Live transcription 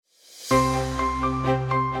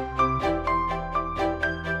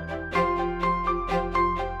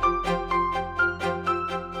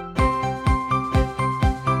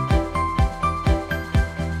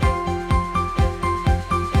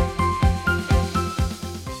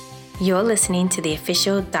You're listening to the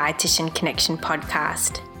official Dietitian Connection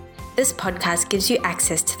podcast. This podcast gives you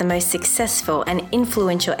access to the most successful and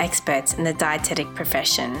influential experts in the dietetic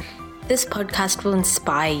profession. This podcast will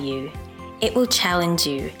inspire you, it will challenge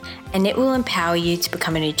you, and it will empower you to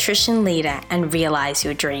become a nutrition leader and realize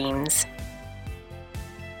your dreams.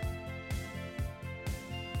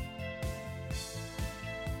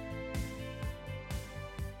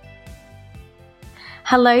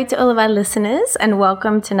 Hello to all of our listeners and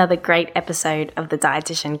welcome to another great episode of the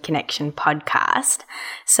Dietitian Connection podcast.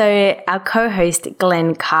 So our co-host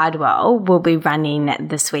Glenn Cardwell will be running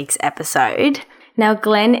this week's episode. Now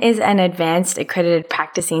Glenn is an advanced accredited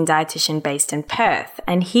practicing dietitian based in Perth,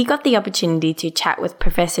 and he got the opportunity to chat with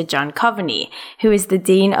Professor John Coveney, who is the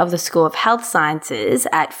Dean of the School of Health Sciences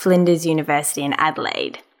at Flinders University in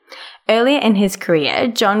Adelaide. Earlier in his career,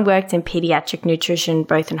 John worked in paediatric nutrition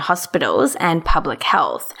both in hospitals and public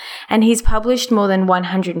health, and he's published more than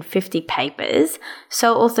 150 papers,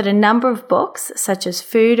 so authored a number of books such as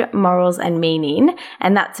Food, Morals and Meaning,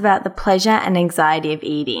 and that's about the pleasure and anxiety of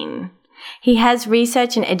eating. He has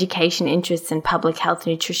research and education interests in public health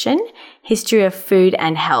nutrition, history of food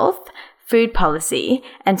and health, food policy,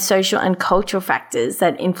 and social and cultural factors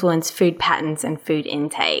that influence food patterns and food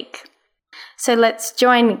intake. So let's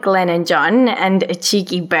join Glenn and John and a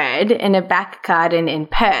cheeky bird in a back garden in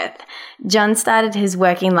Perth. John started his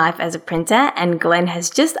working life as a printer, and Glenn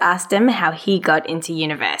has just asked him how he got into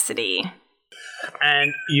university.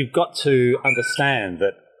 And you've got to understand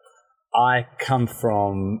that I come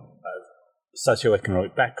from a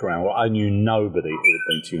socioeconomic background where I knew nobody who had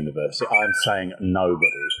been to university. I'm saying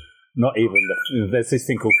nobody. Not even there's this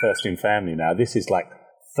thing called first in family now. This is like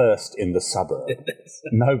first in the suburb.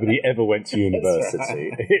 Nobody ever went to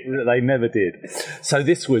university. They never did. So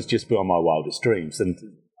this was just beyond my wildest dreams. And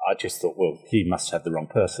I just thought, well, he must have the wrong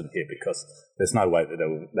person here because there's no way that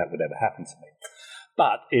would ever happen to me.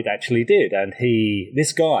 But it actually did. And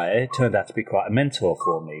this guy turned out to be quite a mentor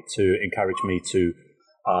for me to encourage me to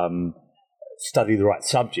study the right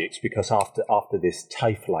subjects, because after this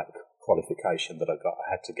TAFE-like qualification that I got,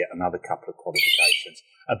 I had to get another couple of qualifications,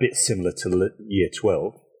 a bit similar to year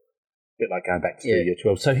 12, a bit like going back to year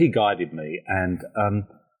 12. So he guided me, and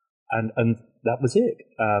that was it.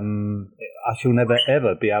 I shall never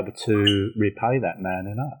ever be able to repay that man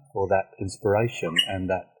enough for that inspiration and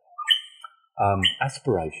that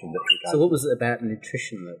aspiration that he gave. So what was it about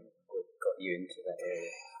nutrition that got you into that area?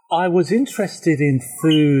 I was interested in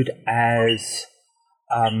food as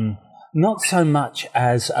not so much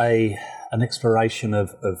as an exploration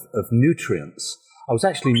of nutrients. I was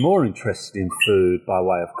actually more interested in food by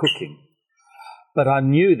way of cooking. But I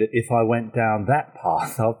knew that if I went down that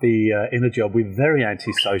path, I'd be in a job with very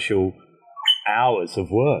antisocial hours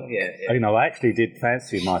of work. Yeah. You know, I actually did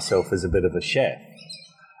fancy myself as a bit of a chef,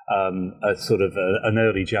 a sort of an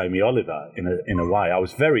early Jamie Oliver in a way. I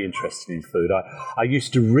was very interested in food. I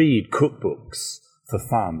used to read cookbooks for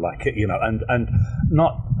fun, like, you know, and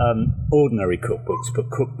not ordinary cookbooks, but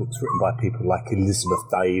cookbooks written by people like Elizabeth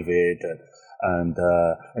David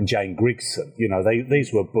and Jane Grigson. You know,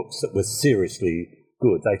 these were books that were seriously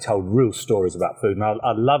good. They told real stories about food, and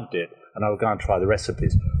I loved it, and I would go and try the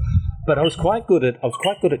recipes. But I was quite good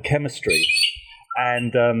at chemistry,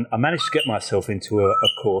 and I managed to get myself into a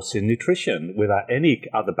course in nutrition without any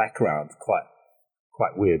other background.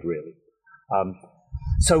 Quite weird, really.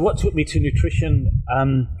 So what took me to nutrition?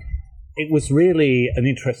 It was really an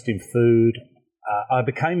interest in food. I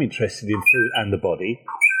became interested in food and the body,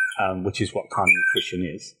 which is what kind of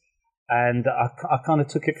nutrition is. And I kind of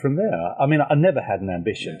took it from there. I mean, I never had an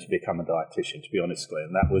ambition to become a dietitian, to be honest,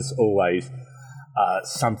 Glenn. That was always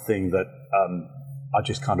something that I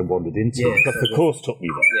just kind of wandered into. Yeah, but the course took me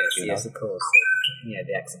there. Yes, of course. Yeah,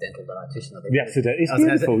 the accidental dietitian. I think. The accident is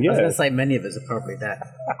beautiful, I was going to say many of us are probably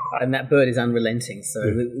that. And that bird is unrelenting, so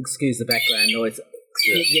excuse the background noise.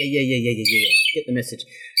 Yeah. Get the message.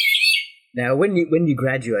 Now, when you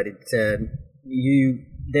graduated, you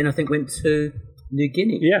then I think went to New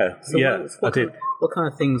Guinea. Yeah, so I did. What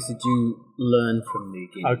kind of things did you learn from New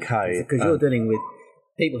Guinea? Okay. Because you're dealing with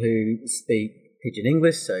people who speak Pidgin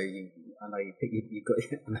English, so I know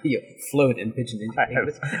you're fluent in Pidgin English. I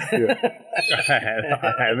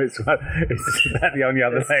am. It's about the only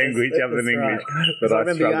other language other than English that I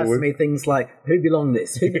remember you asking me things like, who belonged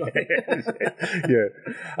this? Who belonged this?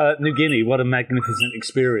 Yeah. New Guinea, what a magnificent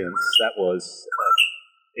experience that was.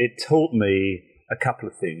 It taught me a couple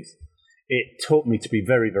of things. It taught me to be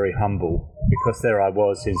very, very humble, because there I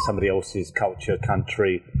was in somebody else's culture,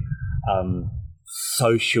 country,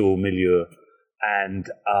 social milieu, and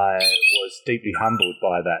I was deeply humbled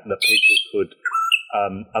by that people could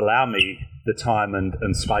allow me the time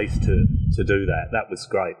and space to do that. That was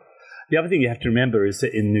great. The other thing you have to remember is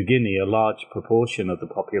that in New Guinea, a large proportion of the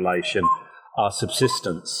population are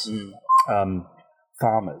subsistence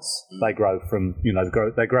farmers. They grow from,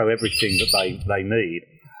 they grow everything that they need,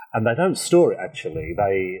 and they don't store it. Actually,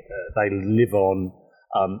 they live on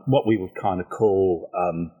what we would kind of call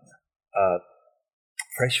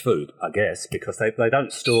fresh food, I guess, because they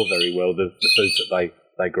don't store very well the foods that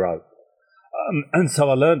they grow. And so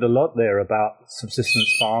I learned a lot there about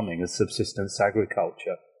subsistence farming and subsistence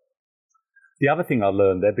agriculture. The other thing I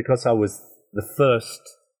learned there, because I was the first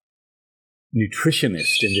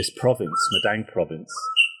nutritionist in this province, Madang province,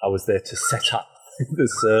 I was there to set up the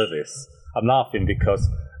service. I'm laughing because,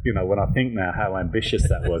 when I think now how ambitious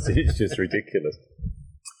that was, it's just ridiculous.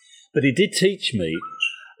 But it did teach me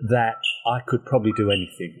that I could probably do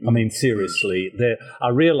anything. I mean, seriously, I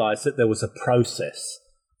realised that there was a process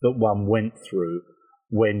that one went through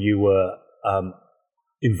when you were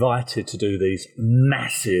invited to do these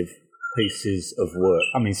massive pieces of work.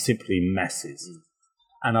 I mean, simply massive.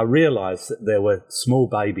 And I realised that there were small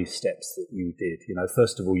baby steps that you did.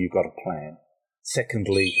 First of all, you got a plan.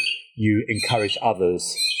 Secondly, you encourage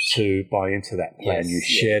others to buy into that plan. You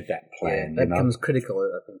shared that plan. That becomes critical,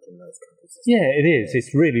 I think, in those countries. Yeah, it is.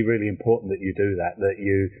 It's really, really important that you do that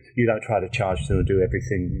you don't try to charge them and do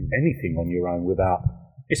anything on your own without...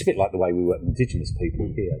 It's a bit like the way we work with Indigenous people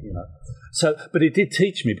here, So, but it did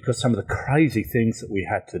teach me, because some of the crazy things that we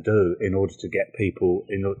had to do in order to get people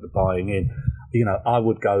buying in, I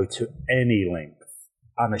would go to any length,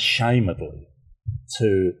 unashamedly,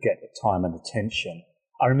 to get the time and attention.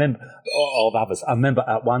 I remember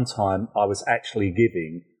at one time I was actually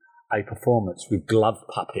giving a performance with glove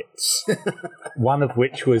puppets, one of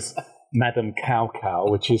which was Madam Cow Cow,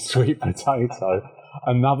 which is sweet potato.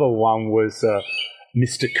 Another one was...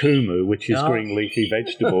 Mr. Kumu, which is green leafy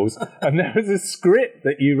vegetables, and there was a script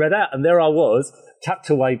that you read out, and there I was, tucked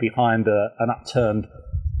away behind an upturned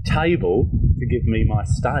table to give me my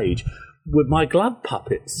stage with my glove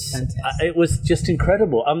puppets. Fantastic. It was just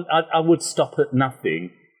incredible. I would stop at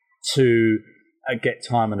nothing to get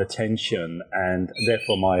time and attention, and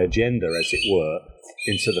therefore my agenda, as it were,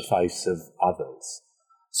 into the face of others.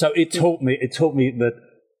 So it taught me that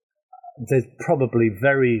there's probably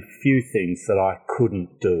very few things that I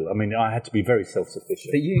couldn't do. I mean, I had to be very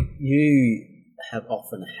self-sufficient. But you have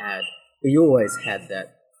often had, you always had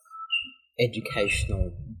that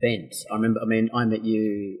educational bent. I met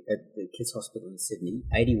you at the Kids Hospital in Sydney,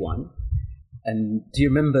 81. And do you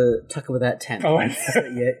remember Tucker Without Tantrums?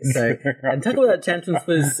 And Tucker Without Tantrums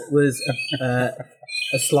was a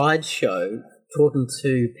slideshow talking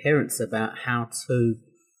to parents about how to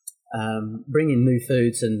bring in new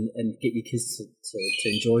foods and get your kids to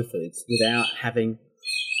enjoy foods without having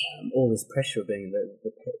all this pressure of being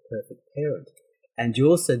the perfect parent. And you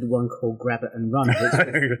also did one called Grab It and Run, which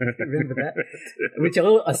remember that? Which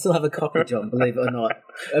I still have a copy, John, believe it or not.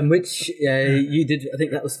 And which you did, I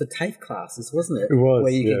think that was for TAFE classes, wasn't it? It was,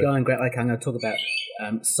 where you could go and grab, I'm going to talk about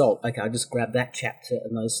salt. Okay, I'll just grab that chapter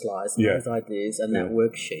and those slides and those ideas and that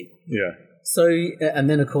worksheet. Yeah. So, and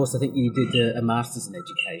then, of course, I think you did a master's in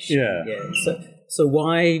education. Yeah. So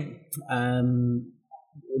why,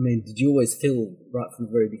 did you always feel right from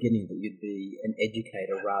the very beginning that you'd be an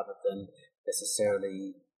educator rather than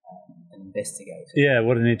necessarily an investigator? Yeah,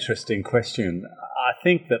 what an interesting question. I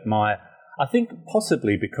think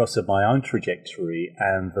possibly because of my own trajectory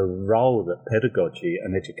and the role that pedagogy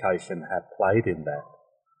and education have played in that,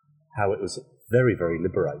 how it was very, very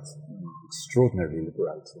liberating, extraordinarily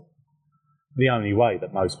liberating. The only way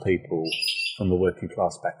that most people from a working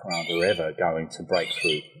class background are ever going to break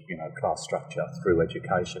through, class structure through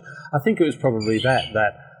education. I think it was probably that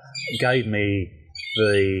gave me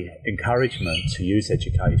the encouragement to use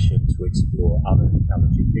education to explore other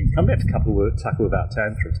challenging things. Come back to Tucker Without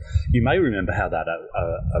Tantrums. You may remember how that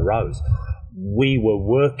arose. We were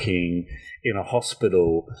working in a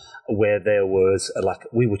hospital where there was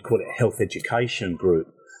we would call it a health education group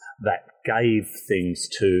that gave things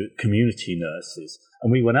to community nurses.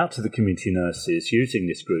 And we went out to the community nurses using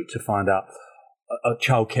this group to find out,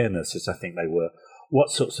 childcare nurses, I think they were,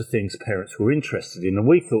 what sorts of things parents were interested in. And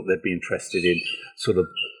we thought they'd be interested in sort of,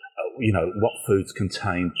 what foods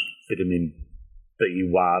contain vitamin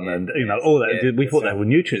B1 and, all that. Yeah, we thought they were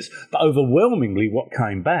nutrients. But overwhelmingly what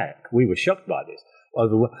came back, we were shocked by this.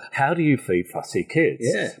 How do you feed fussy kids?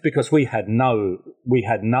 Yeah. Because we had no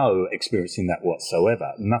experience in that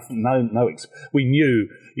whatsoever. Nothing, we knew,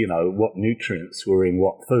 what nutrients were in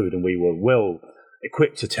what food, and we were well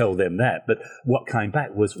equipped to tell them that. But what came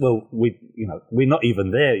back was, we're not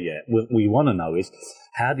even there yet. What we want to know is,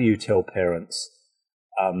 how do you tell parents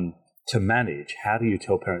to manage. How do you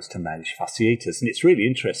tell parents to manage fussy eaters? And it's really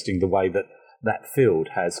interesting the way that field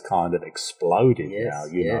has kind of exploded now.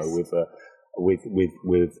 You know,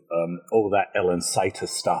 with all that Ellen Sater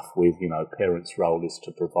stuff. With parents' role is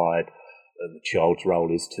to provide, the child's role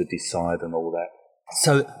is to decide, and all that.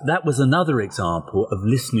 So that was another example of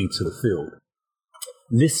listening to the field,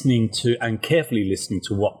 and carefully listening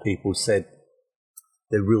to what people said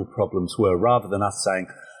their real problems were, rather than us saying,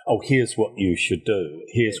 oh, here's what you should do.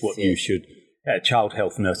 Here's what you should, child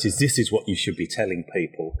health nurses, this is what you should be telling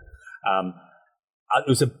people. It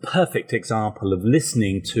was a perfect example of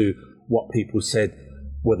listening to what people said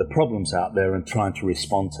were the problems out there and trying to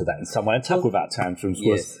respond to that in some way. And Talk Without Tantrums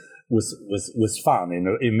was fun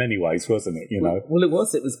in many ways, wasn't it? Well, it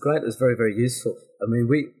was great. It was very, very useful. I mean,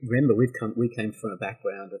 we came from a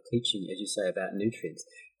background of teaching, as you say, about nutrients,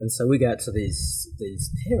 and so we go out to these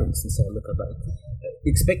parents and say, look,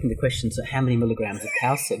 expecting the questions of how many milligrams of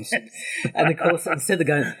calcium, and of course, instead of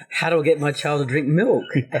going, how do I get my child to drink milk?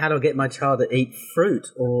 How do I get my child to eat fruit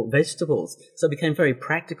or vegetables? So it became very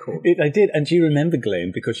practical. They did, and do you remember,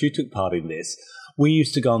 Glenn, because you took part in this? We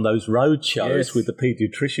used to go on those road shows with the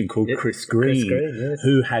paediatrician called Chris Green,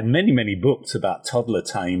 who had many, many books about toddler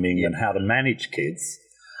taming and how to manage kids.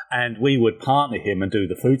 And we would partner him and do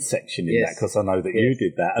the food section in that, because I know that you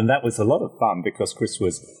did that. And that was a lot of fun because Chris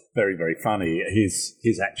was very, very funny.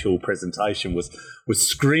 His actual presentation was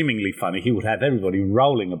screamingly funny. He would have everybody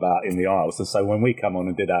rolling about in the aisles. And so when we come on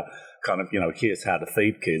and did our kind of, here's how to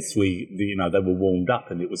feed kids, they were warmed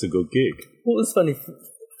up and it was a good gig. What was funny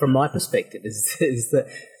from my perspective is that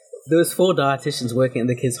there was 4 dietitians working in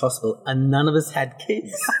the kids' hospital and none of us had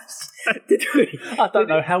kids. Did we? I don't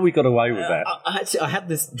know how we got away with that. I had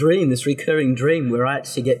this recurring dream, where I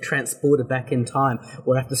actually get transported back in time,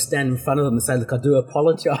 where I have to stand in front of them and say, look, I do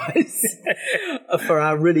apologise for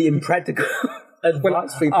our really impractical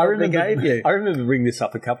advice we probably gave you. I remember bringing this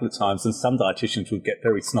up a couple of times, and some dietitians would get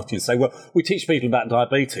very snotty and say, well, we teach people about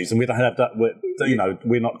diabetes and we don't have that,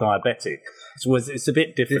 we're not diabetic. So it's a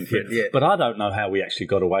bit different here. Yeah. But I don't know how we actually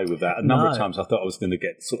got away with that. A number of times I thought I was going to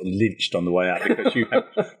get sort of lynched on the way out because you have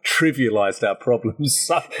trivialised our problems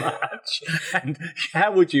so much. And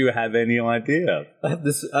how would you have any idea? I have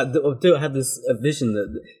this vision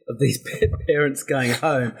of these parents going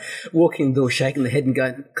home, walking the door, shaking their head and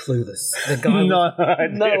going, clueless. The guy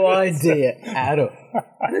no idea at all.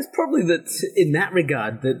 And it's probably that in that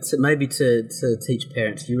regard that maybe to teach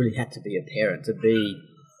parents, you really had to be a parent to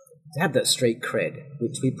have that street cred,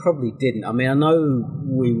 which we probably didn't. I mean, I know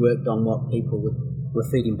we worked on what people were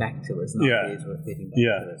feeding back to us, not ideas were feeding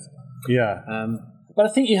back to us. Yeah. But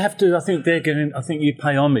I think you have to. I think you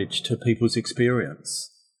pay homage to people's experience.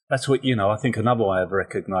 That's what I think another way of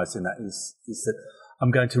recognising that is that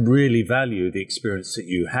I'm going to really value the experience that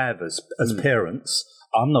you have as parents.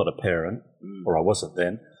 I'm not a parent, or I wasn't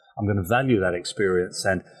then. I'm going to value that experience,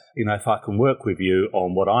 and if I can work with you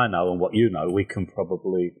on what I know and what you know, we can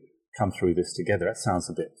probably come through this together. That sounds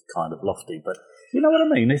a bit kind of lofty, but you know what I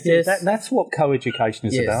mean? That's what co-education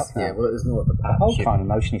is about now. Yeah, well, it was more of a partnership. The whole kind of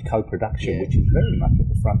notion of co-production, which is very much at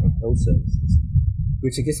the front of health services.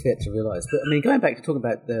 Which I guess we had to realise. But I mean, going back to talk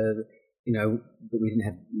about that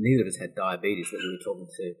neither of us had diabetes, that we were talking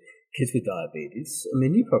to kids with diabetes. I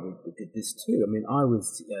mean, you probably did this too. I mean, I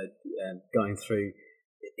was going through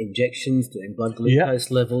injections, doing blood glucose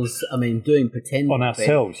levels. I mean, doing pretend on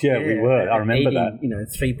ourselves. Yeah, we were. I remember eating,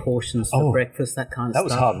 that. 3 portions for breakfast, that kind of stuff.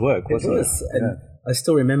 That was hard work, wasn't it? And I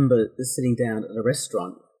still remember sitting down at a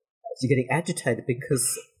restaurant, actually getting agitated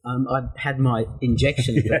because I'd had my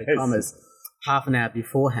injection, half an hour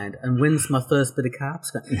beforehand, and when's my first bit of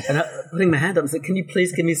carbs going? And putting my hand up and said, can you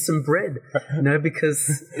please give me some bread?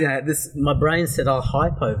 Because my brain said I'll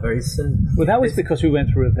hypo very soon. Well, that was because we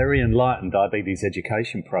went through a very enlightened diabetes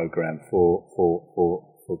education program for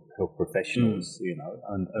health professionals,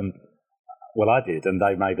 and well, I did, and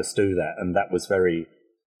they made us do that, and that was very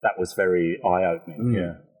eye-opening.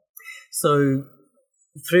 Yeah. So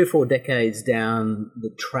 3 or 4 decades down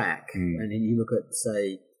the track, and then you look at,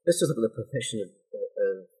 say, let's just look at the profession of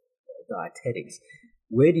dietetics.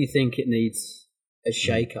 Where do you think it needs a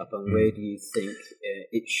shake-up, and where do you think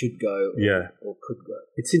it should go or could go?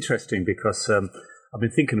 It's interesting because I've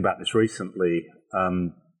been thinking about this recently,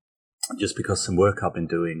 just because some work I've been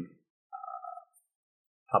doing,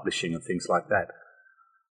 publishing and things like that.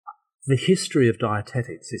 The history of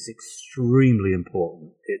dietetics is extremely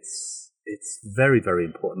important. It's very, very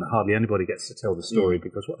important. Hardly anybody gets to tell the story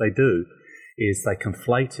because what they do is they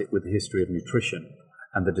conflate it with the history of nutrition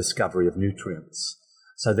and the discovery of nutrients.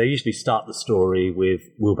 So they usually start the story with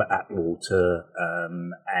Wilbur Atwater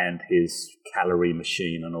and his calorie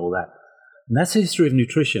machine and all that. And that's the history of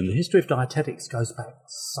nutrition. The history of dietetics goes back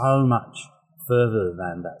so much further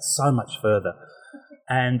than that, so much further.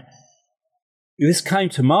 And this came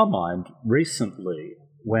to my mind recently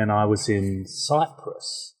when I was in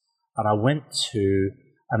Cyprus, and I went to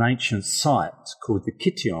an ancient site called the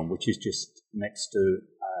Kition, which is just next to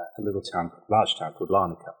a large town called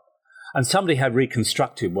Larnaca. And somebody had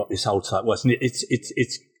reconstructed what this old site was. And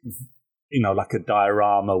it's like a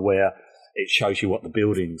diorama where it shows you what the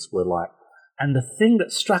buildings were like. And the thing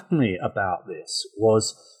that struck me about this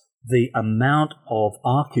was the amount of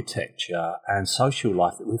architecture and social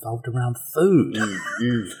life that revolved around food.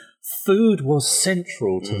 Food was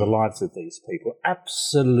central to the lives of these people,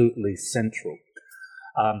 absolutely central.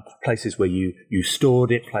 Places where you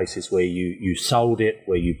stored it, places where you sold it,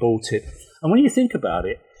 where you bought it. And when you think about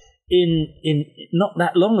it, in not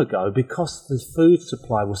that long ago, because the food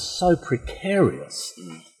supply was so precarious,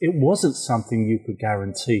 it wasn't something you could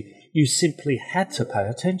guarantee. You simply had to pay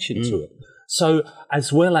attention to it. So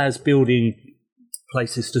as well as building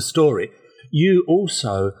places to store it, you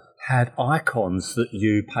also had icons that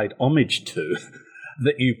you paid homage to,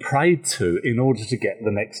 that you prayed to in order to get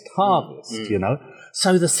the next harvest, you know.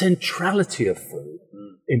 So the centrality of food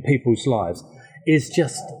in people's lives is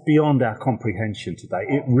just beyond our comprehension today.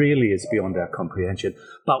 It really is beyond our comprehension.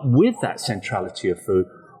 But with that centrality of food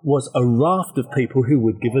was a raft of people who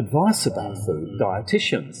would give advice about food,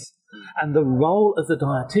 dietitians. And the role of the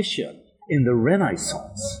dietitian in the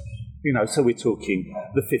Renaissance, you know, so we're talking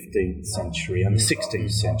the 15th century and the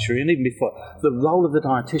 16th century, and even before, the role of the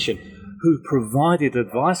dietitian who provided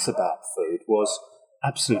advice about food was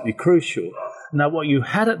absolutely crucial. Now, what you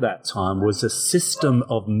had at that time was a system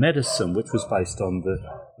of medicine which was based on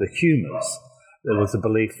the humours. There was a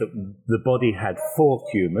belief that the body had 4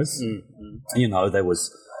 humours. You know, there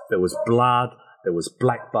was blood, there was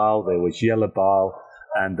black bile, there was yellow bile,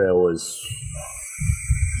 and there was...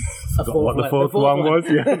 I forgot what the fourth one was.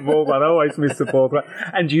 Yeah, I always miss the fourth one.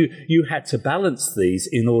 And you had to balance these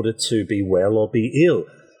in order to be well or be ill.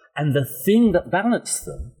 And the thing that balanced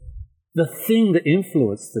them, the thing that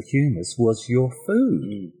influenced the humours was your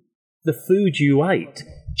food. The food you ate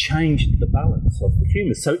changed the balance of the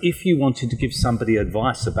humours. So if you wanted to give somebody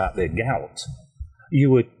advice about their gout, you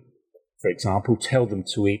would, for example, tell them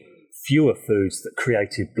to eat fewer foods that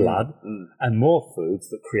created blood and more foods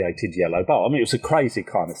that created yellow bile. I mean, it was a crazy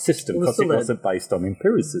kind of system because it wasn't based on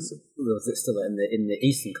empiricism. Was it still in the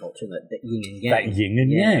Eastern culture, that yin and yang? That yin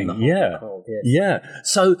and yang, cold,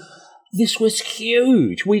 So this was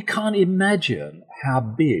huge. We can't imagine how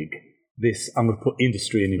big this, I'm going to put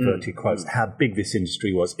industry in inverted quotes, how big this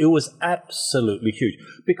industry was. It was absolutely huge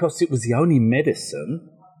because it was the only medicine,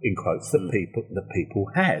 in quotes, that people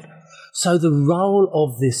had. So the role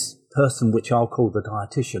of this person, which I'll call the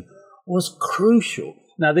dietitian, was crucial.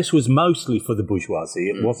 Now, this was mostly for the bourgeoisie.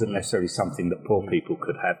 It wasn't necessarily something that poor people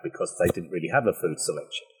could have because they didn't really have a food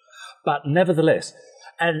selection. But nevertheless,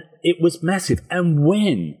 and it was massive. And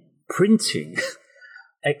when printing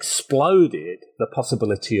exploded the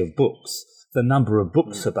possibility of books, the number of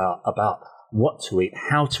books about what to eat,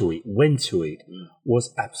 how to eat, when to eat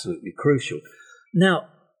was absolutely crucial. Now,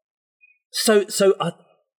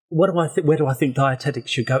 what do I think? Where do I think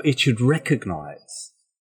dietetics should go? It should recognise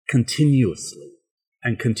continuously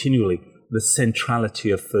and continually the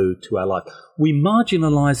centrality of food to our life. We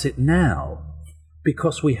marginalise it now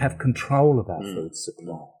because we have control of our food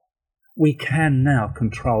supply. We can now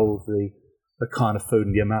control the kind of food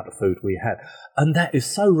and the amount of food we have. And that is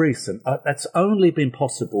so recent. That's only been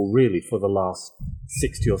possible really for the last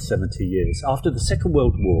 60 or 70 years. After the Second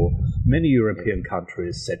World War, many European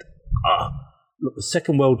countries said, look, the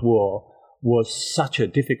Second World War was such a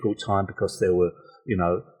difficult time because there were,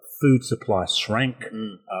 food supply shrank.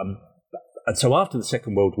 And so after the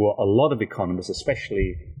Second World War, a lot of economies,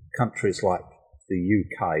 especially countries like the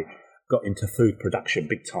UK, got into food production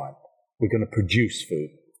big time. We're going to produce food.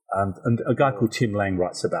 And a guy called Tim Lang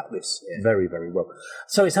writes about this very, very well.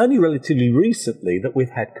 So it's only relatively recently that we've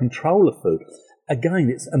had control of food.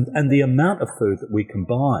 Again, and the amount of food that we can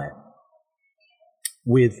buy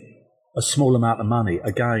with a small amount of money,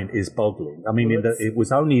 again, is boggling. I mean, it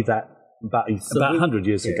was only that about 100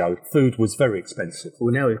 years ago, food was very expensive.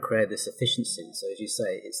 Well, now we've created this efficiency. So as you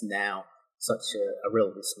say, it's now such a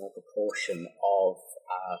relatively small proportion of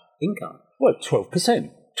our income. Well,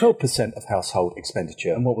 12%. 12% of household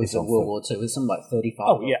expenditure. And what was in World War II? It was something like 35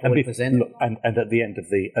 or 40%. And at the end of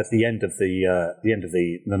the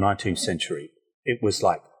 19th century, it was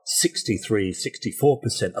like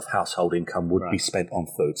 64% of household income would be spent on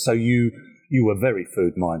food. So you were very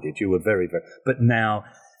food minded. You were very, very. But now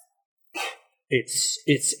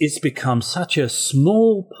it's become such a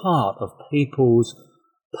small part of people's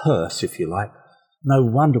purse, if you like. No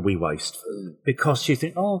wonder we waste food, because you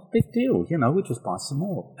think, oh, big deal, we'll just buy some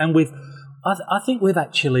more. And I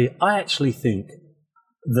actually think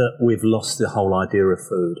that we've lost the whole idea of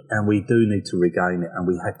food, and we do need to regain it, and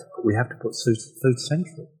we have to put food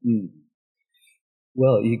central. Mm.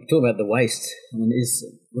 Well, you talk about the waste. I mean,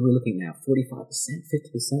 what are we looking now? 45%,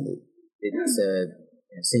 50%?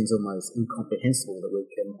 It seems almost incomprehensible that we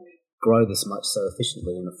can grow this much so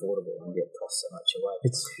efficiently and affordable and yet toss so much away.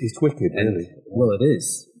 It's wicked, really. Well, it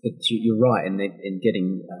is. But you're right in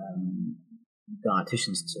getting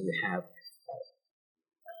dietitians to have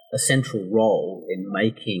a central role in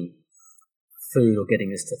making food or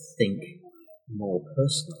getting us to think more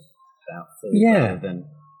personally about food rather than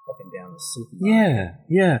popping down the supermarket.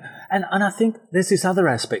 Yeah. And I think there's this other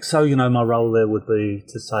aspect. So, my role there would be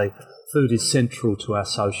to say food is central to our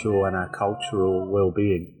social and our cultural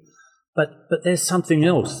well-being. But there's something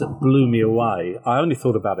else that blew me away. I only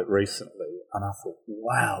thought about it recently, and I thought,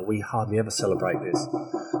 wow, we hardly ever celebrate this.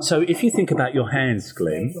 So if you think about your hands,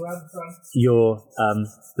 Glenn,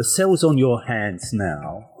 the cells on your hands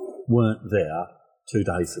now weren't there 2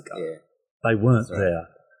 days ago. Yeah. They weren't there.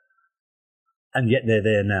 And yet they're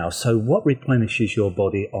there now. So what replenishes your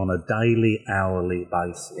body on a daily, hourly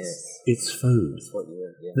basis? Yes. It's food. That's what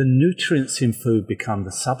you yeah. The nutrients in food become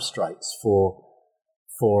the substrates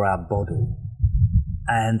for our body.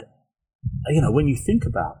 And, when you think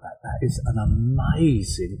about that is an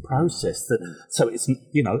amazing process. So it's,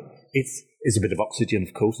 it's a bit of oxygen,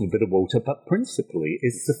 of course, and a bit of water, but principally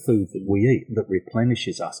it's the food that we eat that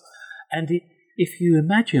replenishes us. And if you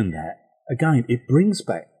imagine that, again, it brings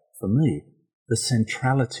back, for me, the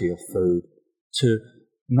centrality of food to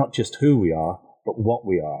not just who we are, but what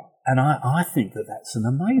we are. And I think that that's an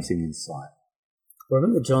amazing insight. Well, I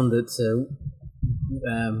remember, John, that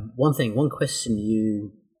one question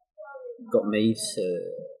you got me to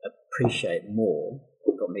appreciate more,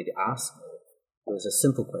 got me to ask more, was a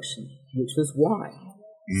simple question, which was why?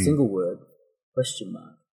 Single word, question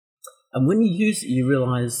mark. And when you use it, you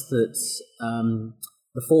realise that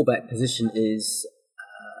the fallback position is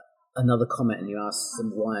another comment, and you ask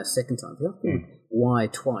them why a second time. They often why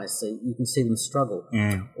twice, so you can see them struggle.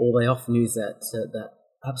 Or they often use that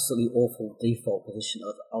absolutely awful default position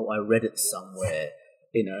of, oh, I read it somewhere,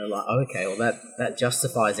 like, okay, well, that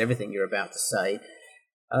justifies everything you're about to say.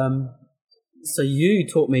 So you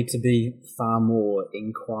taught me to be far more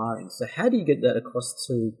inquiring. So how do you get that across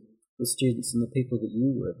to the students and the people that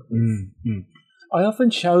you work with? I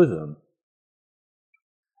often show them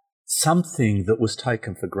something that was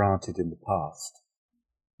taken for granted in the past.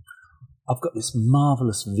 I've got this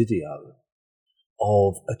marvellous video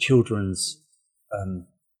of a children's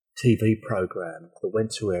TV program that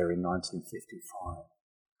went to air in 1955.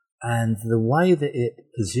 And the way that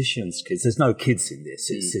it positions kids, there's no kids in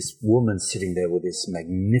this, it's this woman sitting there with this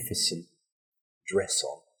magnificent dress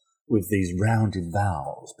on, with these rounded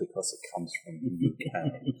vowels, because it comes from the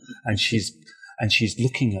UK. and she's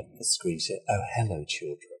looking at the screen, she said, "Oh, hello,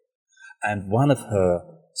 children." And one of her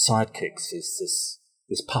sidekicks is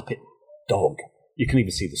this puppet dog. You can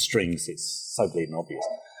even see the strings, it's so bleeding obvious.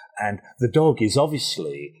 And the dog is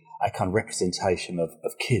obviously a kind of representation of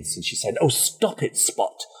kids. And she said, "Oh, stop it,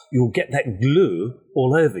 Spot. You'll get that glue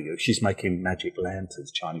all over you." She's making magic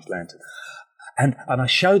lanterns, Chinese lanterns. And I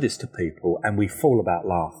show this to people, and we fall about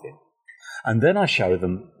laughing. And then I show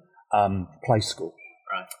them Play School.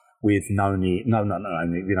 Right. With Noni,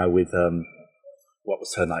 with, what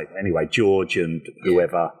was her name? Anyway, George and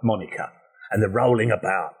whoever, Monica. And they're rolling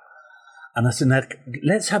about. And I said, now,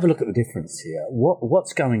 let's have a look at the difference here.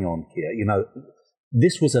 What's going on here? In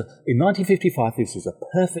 1955, this was a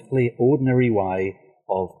perfectly ordinary way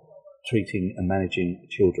of treating and managing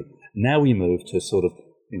children. Now we move to sort of,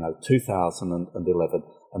 2011,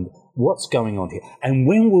 and what's going on here? And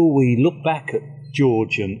when will we look back at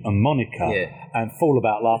George and Monica and fall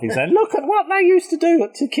about laughing, saying, "Look at what they used to do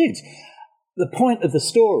to kids"? The point of the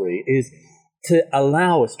story is to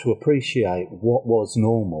allow us to appreciate what was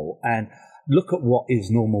normal and look at what is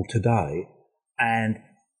normal today and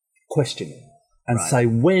question it and say,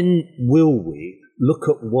 when will we look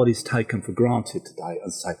at what is taken for granted today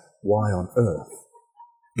and say, why on earth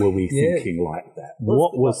were we thinking like that?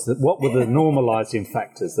 What were the normalising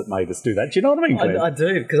factors that made us do that? Do you know what I mean, Glenn? I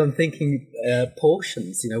do, because I'm thinking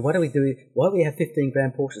portions. Why do we have 15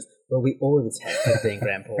 gram portions? Well, we always have 15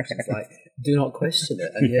 gram portions. Like, do not question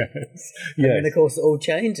it. And then, of course, it all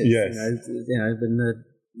changes. Yes. When the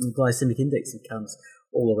glycemic index becomes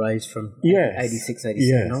all the rage from 86,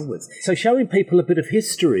 87 onwards. So showing people a bit of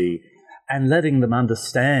history and letting them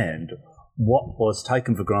understand what was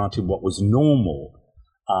taken for granted, what was normal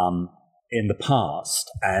in the past,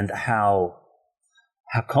 and how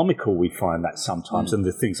comical we find that sometimes, and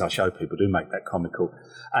the things I show people do make that comical.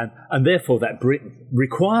 And therefore that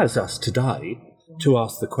requires us today to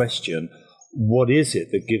ask the question, what is it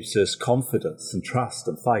that gives us confidence and trust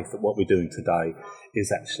and faith that what we're doing today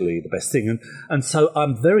is actually the best thing? And so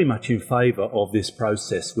I'm very much in favour of this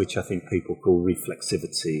process, which I think people call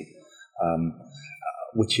reflexivity,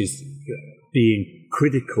 which is being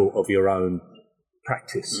critical of your own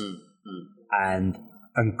practice and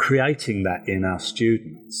creating that in our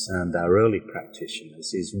students and our early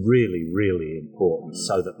practitioners is really, really important,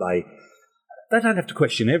 so that they don't have to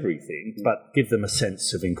question everything, but give them a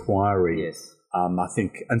sense of inquiry, Yes. I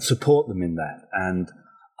think, and support them in that, and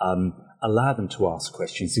allow them to ask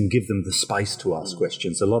questions and give them the space to ask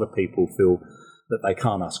questions. A lot of people feel that they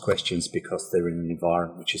can't ask questions because they're in an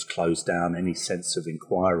environment which has closed down any sense of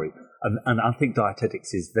inquiry. And I think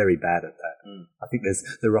dietetics is very bad at that. I think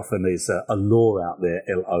there often is a law out there,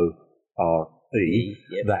 LORE,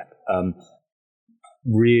 that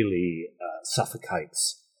really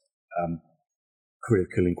suffocates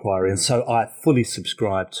critical inquiry. And so I fully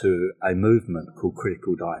subscribe to a movement called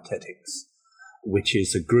Critical Dietetics, which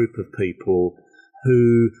is a group of people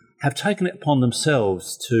who have taken it upon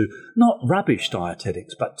themselves to not rubbish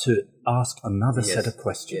dietetics, but to ask another set of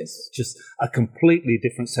questions, just a completely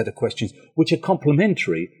different set of questions, which are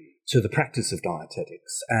complementary to the practice of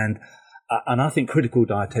dietetics. And I think Critical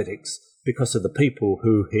Dietetics, because of the people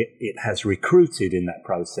who it has recruited in that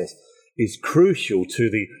process, is crucial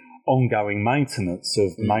to the ongoing maintenance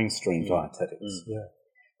of mainstream dietetics. Yeah.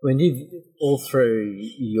 When you've, all through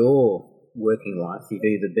your working life, you've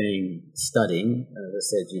either been studying, as I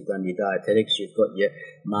said, you've done your dietetics, you've got your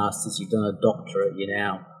masters, you've done a doctorate, you're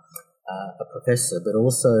now a professor, but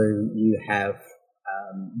also you have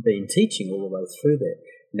been teaching all the way through there.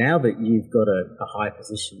 Now that you've got a high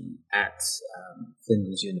position at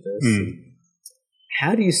Flinders University,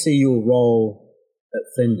 how do you see your role at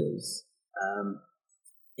Flinders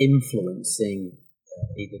influencing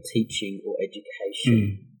either teaching or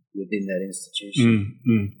education within that institution?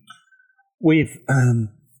 We've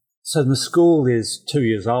so the school is 2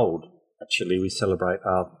 years old. Actually, we celebrate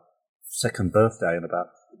our second birthday in about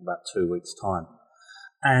 2 weeks' time.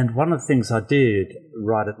 And one of the things I did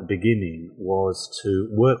right at the beginning was to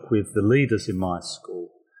work with the leaders in my school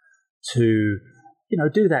to,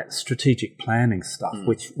 do that strategic planning stuff,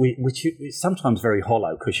 which is sometimes very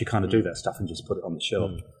hollow because you kind of do that stuff and just put it on the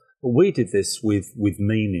shelf. But we did this with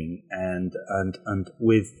meaning and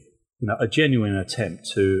with a genuine attempt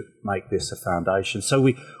to make this a foundation. So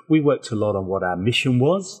we worked a lot on what our mission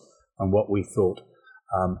was and what we thought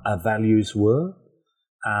our values were.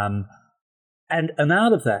 And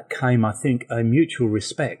out of that came, I think, a mutual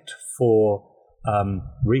respect for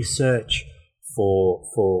research, for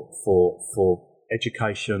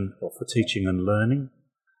education, or for teaching and learning,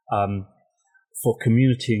 for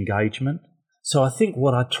community engagement. So I think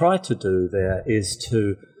what I try to do there is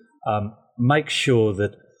to make sure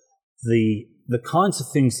that the kinds of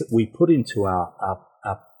things that we put into our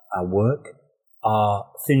work are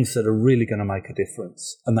things that are really going to make a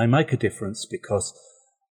difference. And they make a difference because,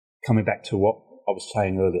 coming back to what I was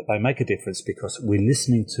saying earlier, they make a difference because we're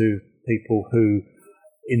listening to people who,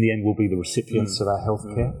 in the end, will be the recipients of our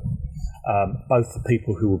healthcare, both the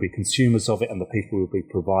people who will be consumers of it and the people who will be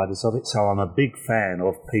providers of it. So I'm a big fan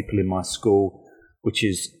of people in my school, which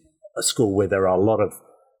is a school where there are a lot of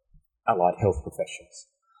allied health professions,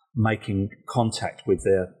 making contact with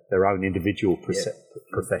their own individual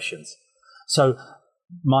professions. So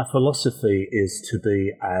my philosophy is to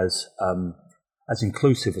be as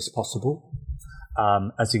inclusive as possible,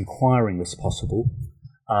 as inquiring as possible,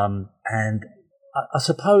 and I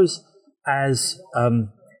suppose as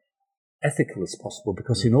ethical as possible,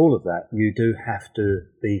 because in all of that you do have to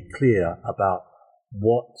be clear about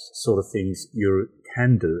what sort of things you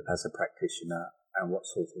can do as a practitioner and what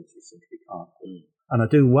sort of things you simply can't do. And I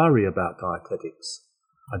do worry about dietetics.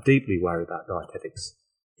 I deeply worry about dietetics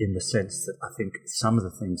in the sense that I think some of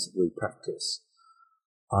the things that we practice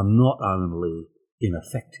are not only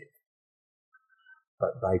ineffective,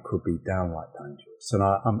 but they could be downright dangerous. And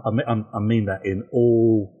I mean that in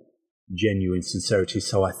all genuine sincerity.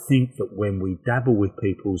 So I think that when we dabble with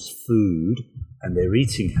people's food and their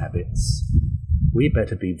eating habits, we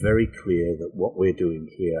better be very clear that what we're doing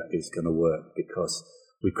here is going to work, because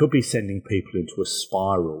we could be sending people into a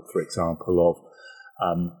spiral, for example, of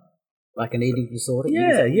like an eating disorder.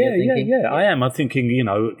 Yeah. I am. I'm thinking,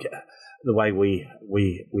 the way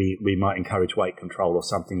we might encourage weight control or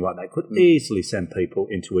something like that could easily send people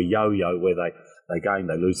into a yo-yo where they gain,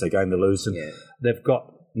 they lose, they gain, they lose. And they've got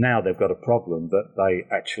a problem that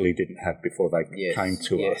they actually didn't have before they came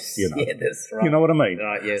to us. You know, that's right. You know what I mean?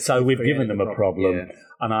 Right, yes, so we've given them a problem, yeah.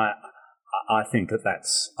 and I think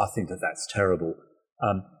that's terrible.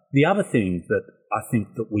 The other thing that I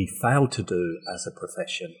think that we fail to do as a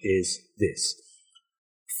profession is this: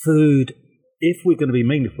 food. If we're going to be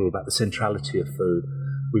meaningful about the centrality of food,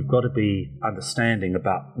 we've got to be understanding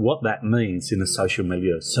about what that means in a social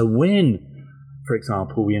milieu. So when, for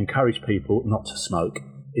example, we encourage people not to smoke,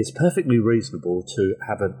 it's perfectly reasonable to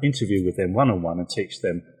have an interview with them one-on-one and teach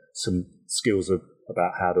them some skills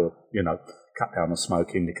about how to, cut down on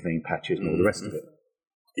smoking, nicotine patches and all the rest of it.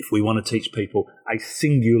 If we want to teach people a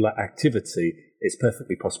singular activity, it's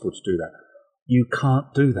perfectly possible to do that. You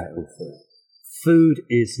can't do that with food. Food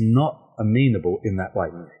is not amenable in that way.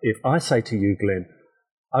 If I say to you, Glenn,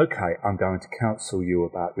 okay, I'm going to counsel you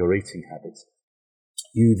about your eating habits,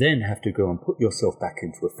 you then have to go and put yourself back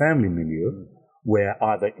into a family milieu where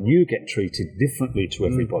either you get treated differently to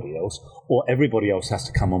everybody else or everybody else has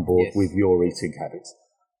to come on board with your eating habits.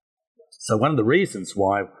 So one of the reasons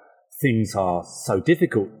why things are so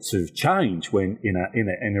difficult to change when in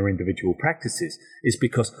our individual practices is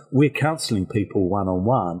because we're counselling people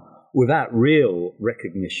one-on-one without real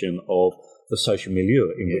recognition of the social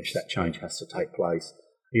milieu in which that change has to take place.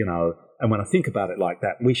 And when I think about it like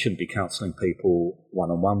that, we shouldn't be counselling people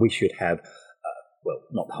one-on-one. We should have,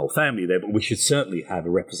 not the whole family there, but we should certainly have a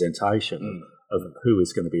representation of who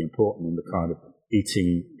is going to be important in the kind of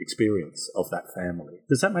eating experience of that family.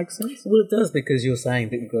 Does that make sense? Well, it does, because you're saying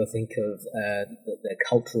that you've got to think of their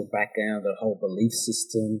cultural background, their whole belief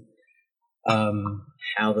system,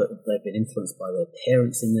 how they've been influenced by their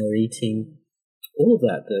parents in their eating, all of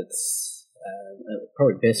that's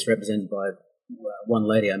probably best represented by one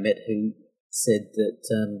lady I met who said that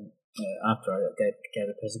after I gave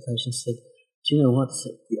a presentation, said, "Do you know what?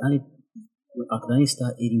 I could only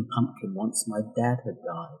start eating pumpkin once my dad had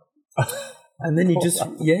died." And then you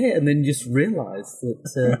just realise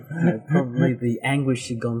that probably the anguish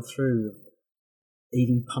she'd gone through of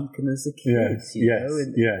eating pumpkin as a kid.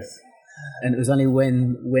 Yes. And it was only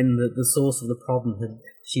when the source of the problem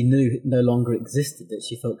she knew no longer existed that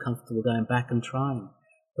she felt comfortable going back and trying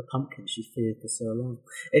the pumpkin she feared for so long.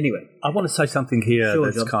 Anyway, I want to say something here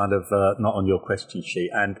that's John. kind of not on your question sheet,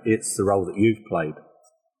 and it's the role that you've played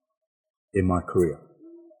in my career.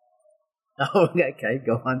 Oh, okay,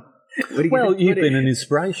 go on. You've been an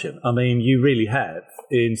inspiration. I mean, you really have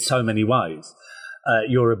in so many ways.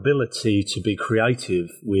 Your ability to be creative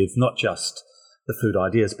with not just the food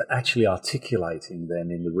ideas, but actually articulating them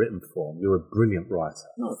in the written form. You're a brilliant writer.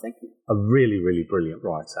 Oh, thank you. A really, really brilliant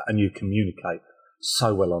writer, and you communicate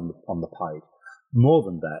so well on the page. More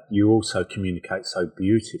than that, you also communicate so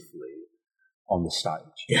beautifully on the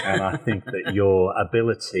stage. And I think that your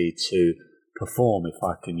ability to perform, if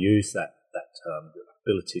I can use that term,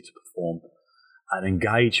 ability to perform and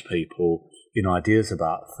engage people in ideas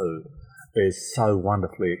about food is so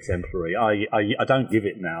wonderfully exemplary. I don't give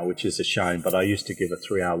it now, which is a shame, but I used to give a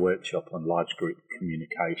 3-hour workshop on large group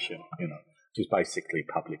communication, which is basically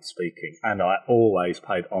public speaking. And I always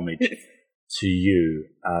paid homage to you.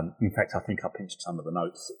 In fact, I think I pinched some of the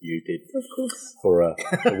notes that you did for a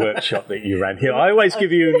workshop that you ran here. I always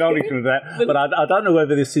give you acknowledgement of that, but I don't know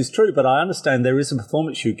whether this is true, but I understand there is a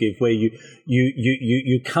performance you give where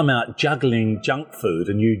you come out juggling junk food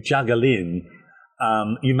and you juggle in,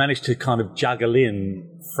 you manage to kind of juggle in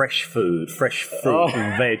fresh fruit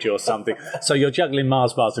and veg or something. So you're juggling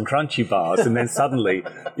Mars bars and Crunchy bars, and then suddenly,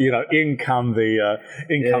 in come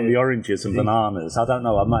the oranges and bananas. I don't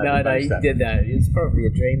know. I might have that. No, it's probably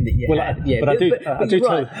a dream that you had. But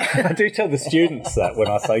I do tell the students that when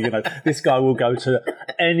I say, this guy will go to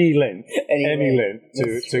any length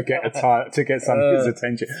to get some of his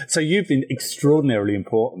attention. So you've been extraordinarily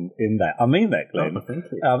important in that. I mean that, Glenn. Oh, thank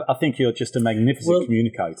you. I think you're just a magnificent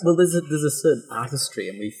communicator. Well, there's a certain artistry,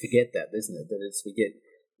 and we forget that, isn't it? That is, we get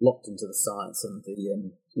locked into the science and the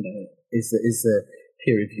is the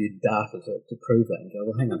peer-reviewed data to prove that, and go,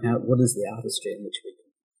 well, hang on, what is the artistry in which we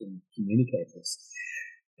can communicate this?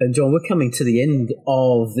 And John, we're coming to the end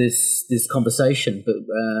of this conversation, but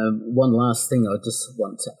one last thing I just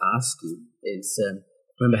want to ask you is, I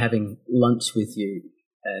remember having lunch with you,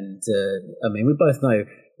 and we both know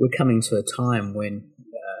we're coming to a time when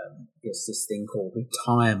this thing called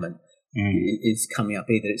retirement is coming up,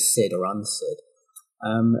 either it's said or unsaid.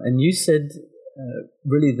 And you said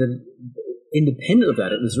really that independent of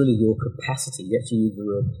that, it was really your capacity. You actually used the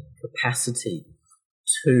word capacity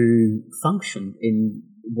to function in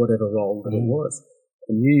whatever role that it was.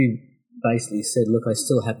 And you basically said, look, I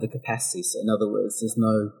still have the capacity. So in other words, there's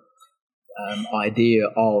no idea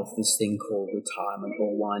of this thing called retirement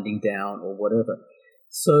or winding down or whatever.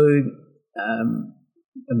 So,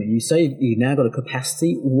 you say you now got a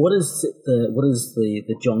capacity. What is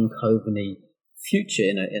the John Coveney future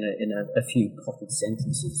in a few potted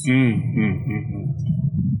sentences?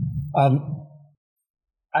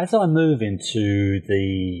 As I move into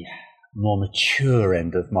the more mature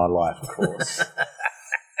end of my life, of course.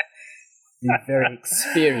 You're very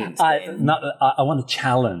experienced. I want to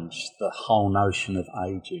challenge the whole notion of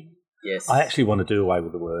aging. Yes. I actually want to do away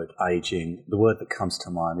with the word aging. The word that comes to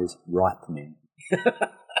mind is ripening.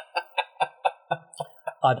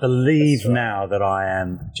 I believe now that I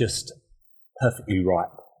am just perfectly ripe.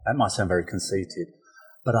 That might sound very conceited,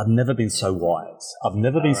 but I've never been so wise. I've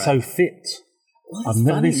never been so fit. Well, I've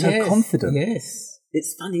never been so confident. Yes.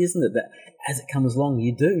 It's funny, isn't it, that as it comes along,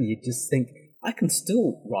 you just think, I can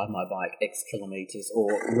still ride my bike X kilometres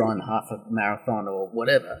or run half a marathon or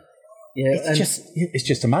whatever. Yeah, it's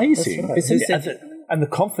just amazing, right. isn't it? And the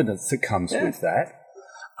confidence that comes with that.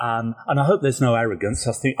 And I hope there's no arrogance.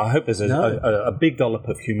 I hope there's a big dollop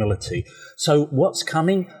of humility. So what's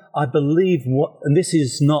coming? I believe and this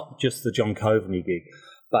is not just the John Coveney gig,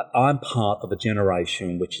 but I'm part of a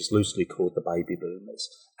generation which is loosely called the baby boomers.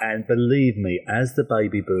 And believe me, as the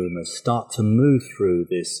baby boomers start to move through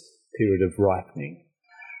this period of ripening,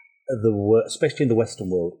 especially in the Western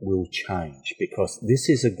world, will change, because this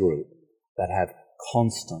is a group that have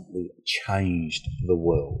constantly changed the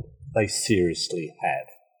world. They seriously have.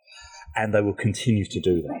 And they will continue to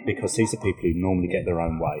do that, because these are people who normally get their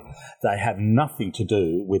own way. They have nothing to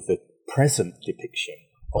do with the present depiction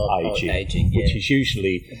of aging, which is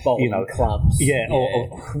usually, clubs. Or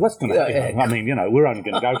what's going to happen? I mean, we're only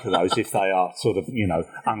going to go to those if they are sort of,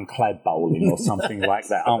 unclad bowling or something like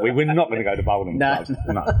that, aren't we? We're not going to go to bowling clubs.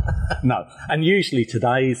 No. And usually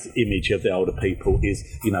today's image of the older people is,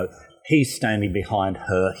 he's standing behind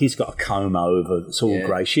her, he's got a comb over, it's all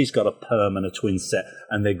grey, she's got a perm and a twin set,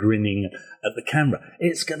 and they're grinning at the camera.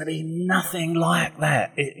 It's going to be nothing like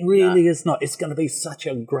that. It really is not. It's going to be such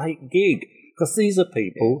a great gig. Because these are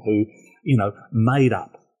people who, made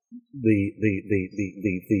up the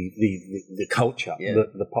culture,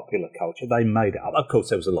 the popular culture. They made it up. Of course,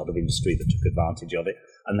 there was a lot of industry that took advantage of it,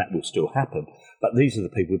 and that will still happen. But these are the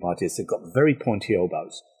people with ideas. They've got very pointy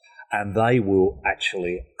elbows, and they will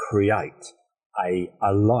actually create a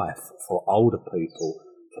life for older people,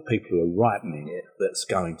 for people who are ripening it, that's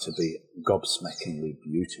going to be gobsmackingly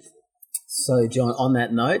beautiful. So, John, on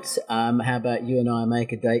that note, how about you and I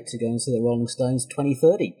make a date to go and see the Rolling Stones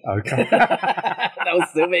 2030? Okay. That'll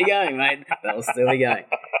still be going, mate. That'll still be going.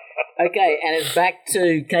 Okay, and it's back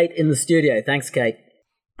to Kate in the studio. Thanks, Kate.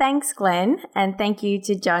 Thanks, Glenn, and thank you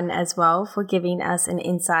to John as well for giving us an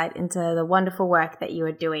insight into the wonderful work that you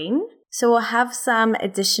are doing. So we'll have some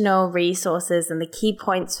additional resources and the key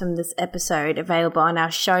points from this episode available on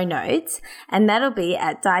our show notes, and that'll be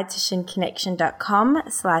at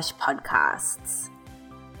dietitianconnection.com/podcasts.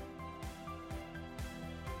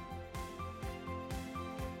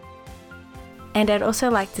 And I'd also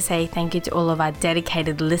like to say thank you to all of our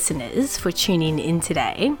dedicated listeners for tuning in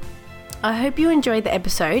today. I hope you enjoyed the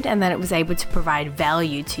episode and that it was able to provide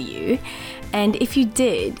value to you. And if you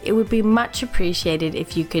did, it would be much appreciated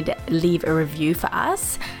if you could leave a review for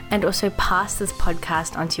us and also pass this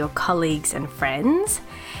podcast on to your colleagues and friends.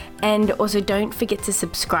 And also don't forget to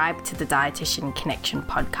subscribe to the Dietitian Connection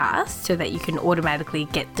podcast so that you can automatically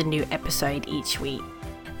get the new episode each week.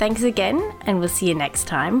 Thanks again, and we'll see you next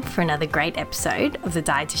time for another great episode of the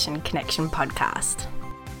Dietitian Connection podcast.